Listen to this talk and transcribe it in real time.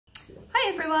Hi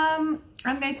everyone,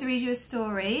 I'm going to read you a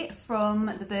story from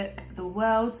the book The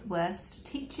World's Worst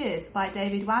Teachers by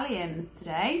David Walliams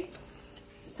today.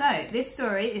 So this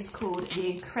story is called The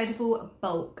Incredible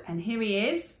Bulk, and here he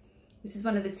is. This is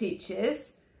one of the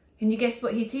teachers. Can you guess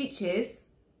what he teaches?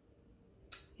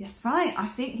 Yes, right, I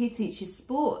think he teaches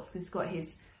sports because he's got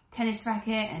his tennis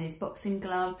racket and his boxing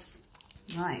gloves.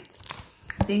 Right,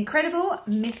 The Incredible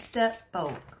Mr.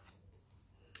 Bulk.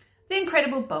 The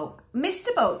Incredible Bulk.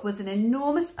 Mr. Bulk was an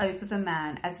enormous oaf of a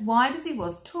man, as wide as he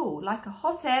was tall, like a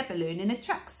hot air balloon in a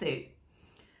tracksuit.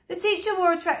 The teacher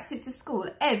wore a tracksuit to school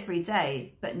every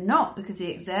day, but not because he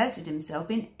exerted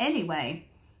himself in any way.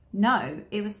 No,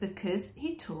 it was because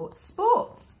he taught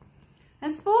sports.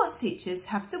 And sports teachers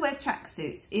have to wear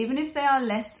tracksuits, even if they are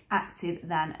less active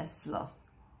than a sloth.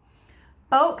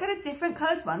 Bulk had a different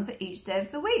coloured one for each day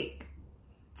of the week.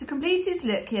 To complete his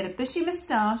look, he had a bushy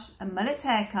moustache, a mullet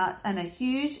haircut and a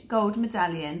huge gold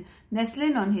medallion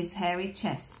nestling on his hairy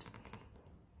chest.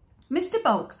 Mr.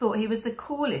 Bulk thought he was the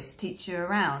coolest teacher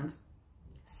around.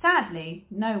 Sadly,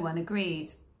 no one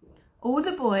agreed. All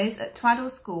the boys at Twaddle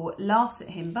School laughed at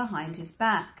him behind his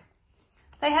back.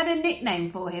 They had a nickname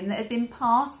for him that had been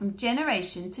passed from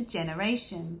generation to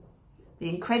generation. The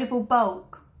Incredible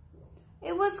Bulk.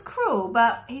 It was cruel,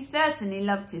 but he certainly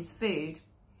loved his food.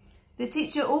 The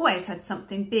teacher always had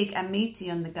something big and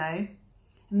meaty on the go. A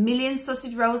million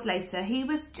sausage rolls later, he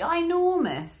was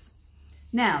ginormous.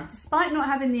 Now, despite not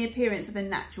having the appearance of a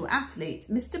natural athlete,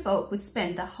 Mr. Bulk would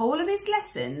spend the whole of his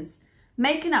lessons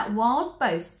making up wild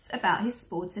boasts about his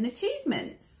sporting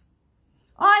achievements.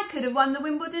 I could have won the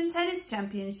Wimbledon tennis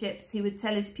championships, he would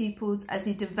tell his pupils as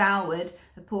he devoured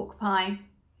a pork pie.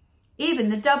 Even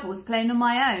the doubles playing on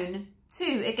my own,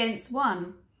 2 against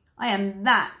 1. I am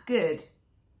that good.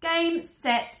 Game,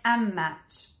 set and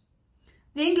match.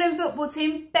 The England football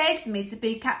team begged me to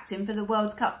be captain for the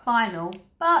World Cup final,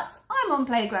 but I'm on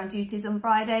playground duties on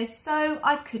Fridays, so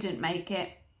I couldn't make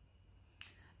it.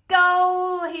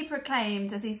 Goal, he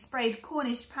proclaimed as he sprayed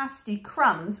Cornish pasty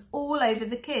crumbs all over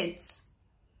the kids.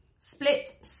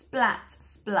 Split, splat,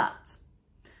 splut.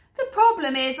 The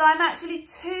problem is I'm actually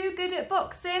too good at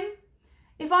boxing.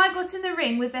 If I got in the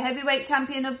ring with the heavyweight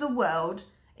champion of the world,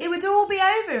 it would all be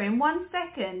over in 1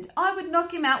 second. I would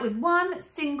knock him out with one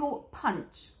single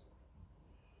punch.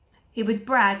 He would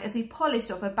brag as he polished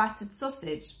off a battered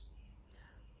sausage.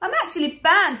 I'm actually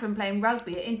banned from playing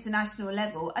rugby at international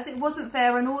level, as it wasn't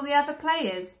fair on all the other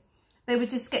players. They would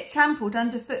just get trampled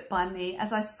underfoot by me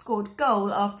as I scored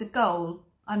goal after goal.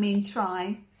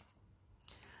 Try.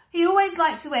 He always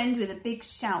liked to end with a big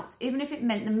shout, even if it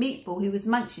meant the meatball he was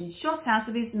munching shot out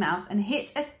of his mouth and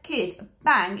hit a kid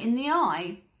bang in the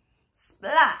eye.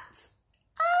 Splat!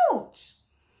 Ouch!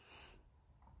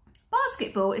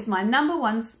 Basketball is my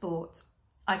 #1 sport.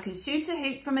 I can shoot a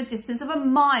hoop from a distance of a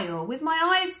mile with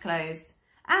my eyes closed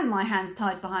and my hands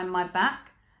tied behind my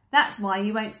back. That's why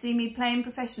you won't see me playing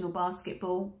professional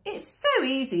basketball. It's so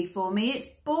easy for me, it's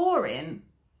boring.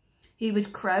 He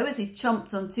would crow as he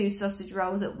chomped on 2 sausage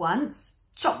rolls at once.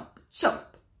 Chomp,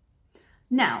 chomp.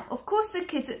 Now, of course, the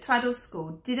kids at Twaddle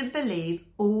School didn't believe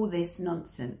all this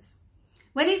nonsense.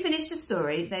 When he finished a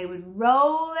story, they would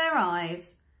roll their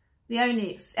eyes, the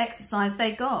only exercise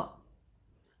they got.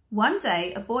 One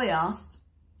day, a boy asked,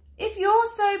 "If you're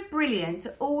so brilliant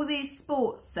at all these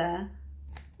sports, sir,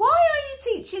 why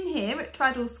are you teaching here at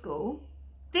Twaddle School?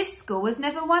 This school has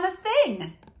never won a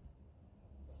thing."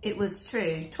 It was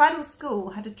true. Twaddle School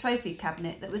had a trophy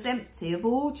cabinet that was empty of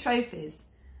all trophies.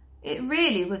 It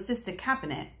really was just a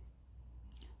cabinet.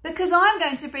 "Because I'm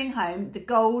going to bring home the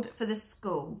gold for the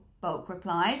school," Bulk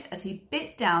replied as he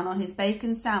bit down on his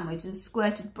bacon sandwich and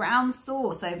squirted brown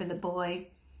sauce over the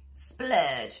boy.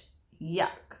 Splurge.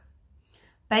 Yuck.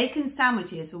 Bacon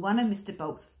sandwiches were one of Mr.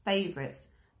 Bulk's favourites,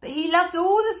 but he loved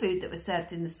all the food that was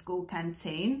served in the school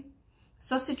canteen.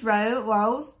 Sausage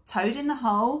rolls, toad in the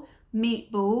hole,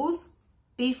 meatballs,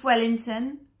 beef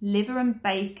Wellington, liver and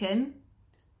bacon,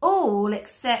 all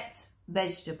except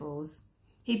vegetables.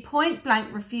 He point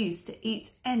blank refused to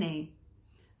eat any.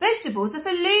 "Vegetables are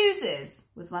for losers,"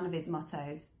 was one of his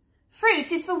mottos.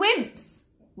 "Fruit is for wimps,"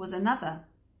 was another.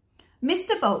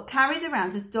 Mr. Bulk carried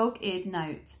around a dog-eared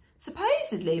note,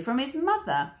 supposedly from his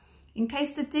mother, in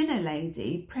case the dinner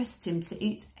lady pressed him to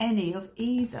eat any of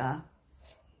either.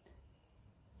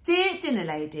 "Dear dinner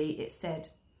lady," it said,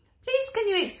 "please can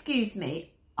you excuse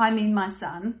me, my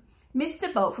son,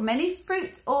 Mr. Bulk, from any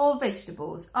fruit or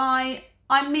vegetables.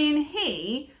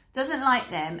 He doesn't like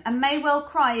them and may well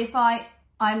cry if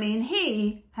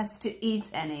he has to eat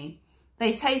any.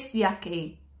 They taste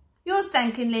yucky. Yours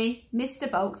thankingly, Mr.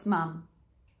 Bulk's mum."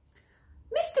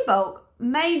 Mr. Bulk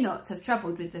may not have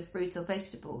troubled with the fruit or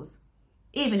vegetables.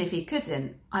 Even if he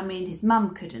couldn't, I mean his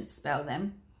mum couldn't spell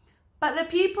them. But the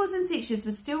pupils and teachers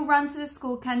would still run to the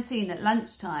school canteen at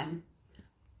lunchtime.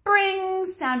 Bring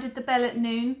sounded the bell at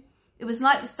noon. It was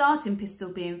like the starting pistol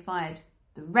being fired.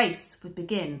 The race would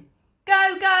begin.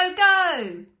 Go, go,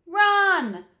 go!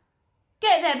 Run!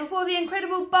 Get there before the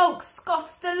incredible bulk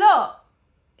scoffs the lot.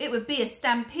 It would be a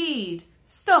stampede.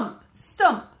 Stomp,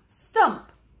 stomp,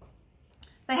 stomp.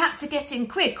 They had to get in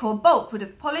quick or bulk would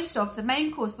have polished off the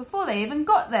main course before they even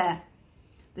got there.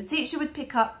 The teacher would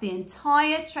pick up the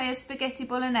entire tray of spaghetti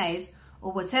bolognese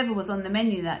or whatever was on the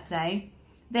menu that day.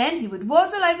 Then he would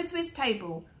waddle over to his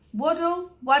table.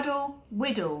 Waddle, waddle,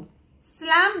 whiddle.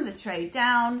 Slam the tray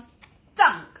down.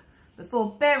 Dunk!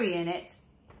 Before burying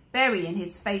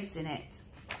his face in it.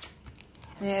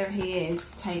 There he is,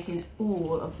 taking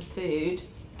all of the food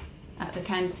at the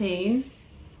canteen.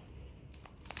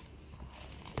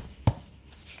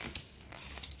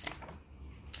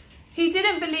 He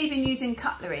didn't believe in using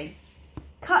cutlery.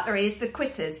 Cutlery is for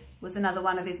quitters, was another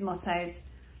one of his mottos.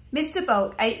 Mr.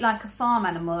 Bulk ate like a farm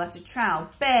animal at a trowel,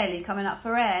 barely coming up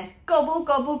for air. Gobble,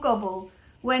 gobble, gobble.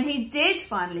 When he did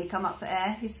finally come up for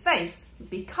air, his face would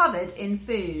be covered in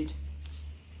food.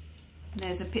 And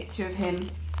there's a picture of him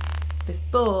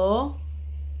before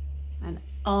and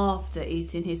after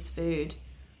eating his food.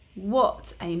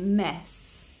 What a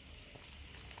mess.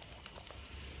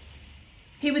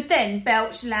 He would then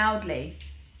belch loudly.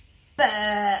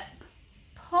 Burp.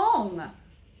 Pong.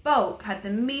 Bulk had the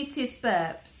meatiest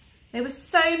burps. They were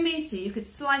so meaty you could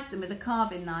slice them with a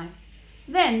carving knife.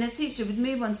 Then the teacher would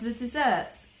move on to the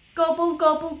desserts. Gobble,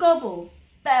 gobble, gobble.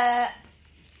 Burp.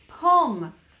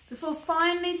 Pong. Before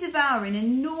finally devouring an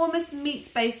enormous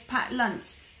meat-based packed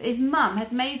lunch that his mum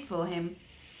had made for him.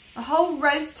 A whole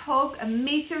roast hog, a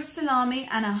metre of salami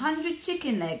and 100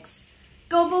 chicken legs.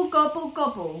 Gobble, gobble,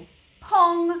 gobble.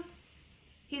 Pong.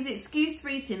 His excuse for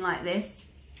eating like this.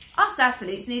 Us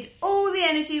athletes need all the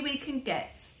energy we can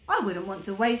get. I wouldn't want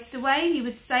to waste away, he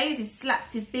would say as he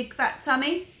slapped his big fat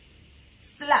tummy.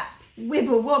 Slap,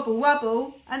 wibble, wobble,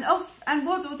 wobble, and off and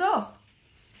waddled off.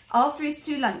 After his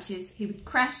 2 lunches, he would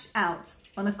crash out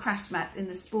on a crash mat in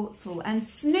the sports hall and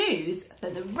snooze for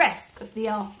the rest of the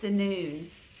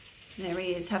afternoon. There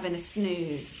he is having a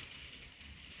snooze.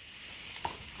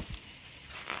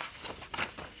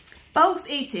 Bulk's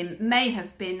eating may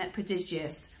have been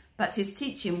prodigious, but his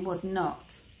teaching was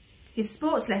not. His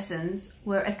sports lessons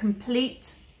were a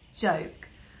complete joke.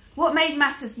 What made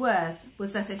matters worse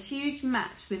was that a huge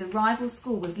match with a rival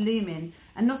school was looming,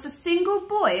 and not a single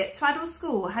boy at Twaddle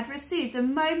School had received a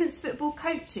moment's football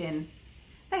coaching.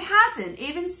 They hadn't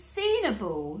even seen a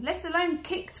ball, let alone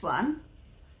kicked one.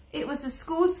 It was the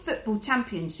school's football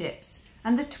championships,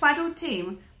 and the Twaddle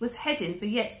team was heading for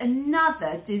yet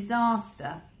another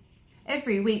disaster.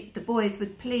 Every week the boys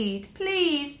would plead,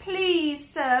 please,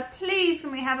 please, sir, please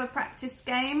can we have a practice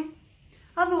game?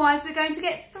 Otherwise we're going to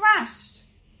get thrashed.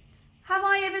 Have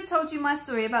I ever told you my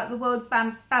story about the World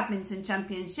Badminton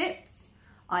Championships?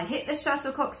 I hit the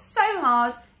shuttlecock so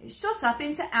hard it shot up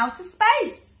into outer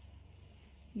space.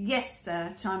 Yes,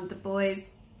 sir, chimed the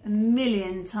boys,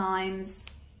 1,000,000 times.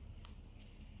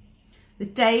 The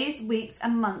days, weeks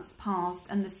and months passed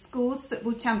and the school's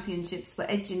football championships were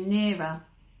edging nearer.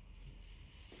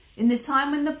 In the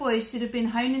time when the boys should have been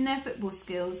honing their football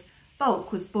skills,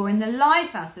 Bulk was boring the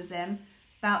life out of them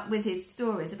with his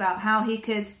stories about how he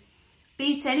could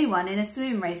beat anyone in a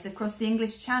swim race across the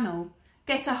English Channel,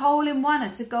 get a hole-in-one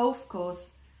at a golf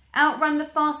course, outrun the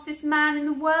fastest man in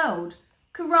the world,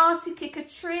 karate kick a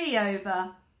tree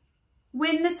over,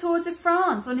 win the Tour de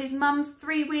France on his mum's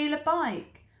 3-wheeler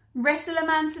bike, wrestle a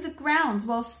man to the ground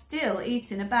while still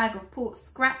eating a bag of pork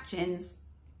scratchings,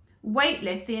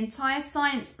 weightlift the entire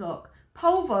science block,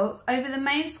 pole vault over the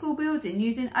main school building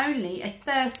using only a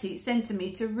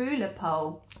 30-centimetre ruler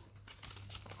pole.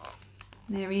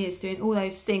 There he is doing all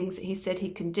those things that he said he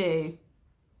can do.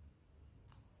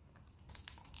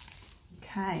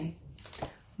 Okay,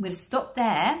 I'm going to stop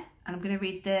there and I'm going to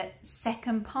read the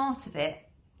second part of it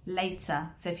later.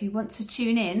 So if you want to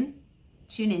tune in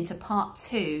to part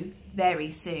 2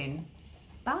 very soon.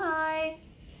 Bye.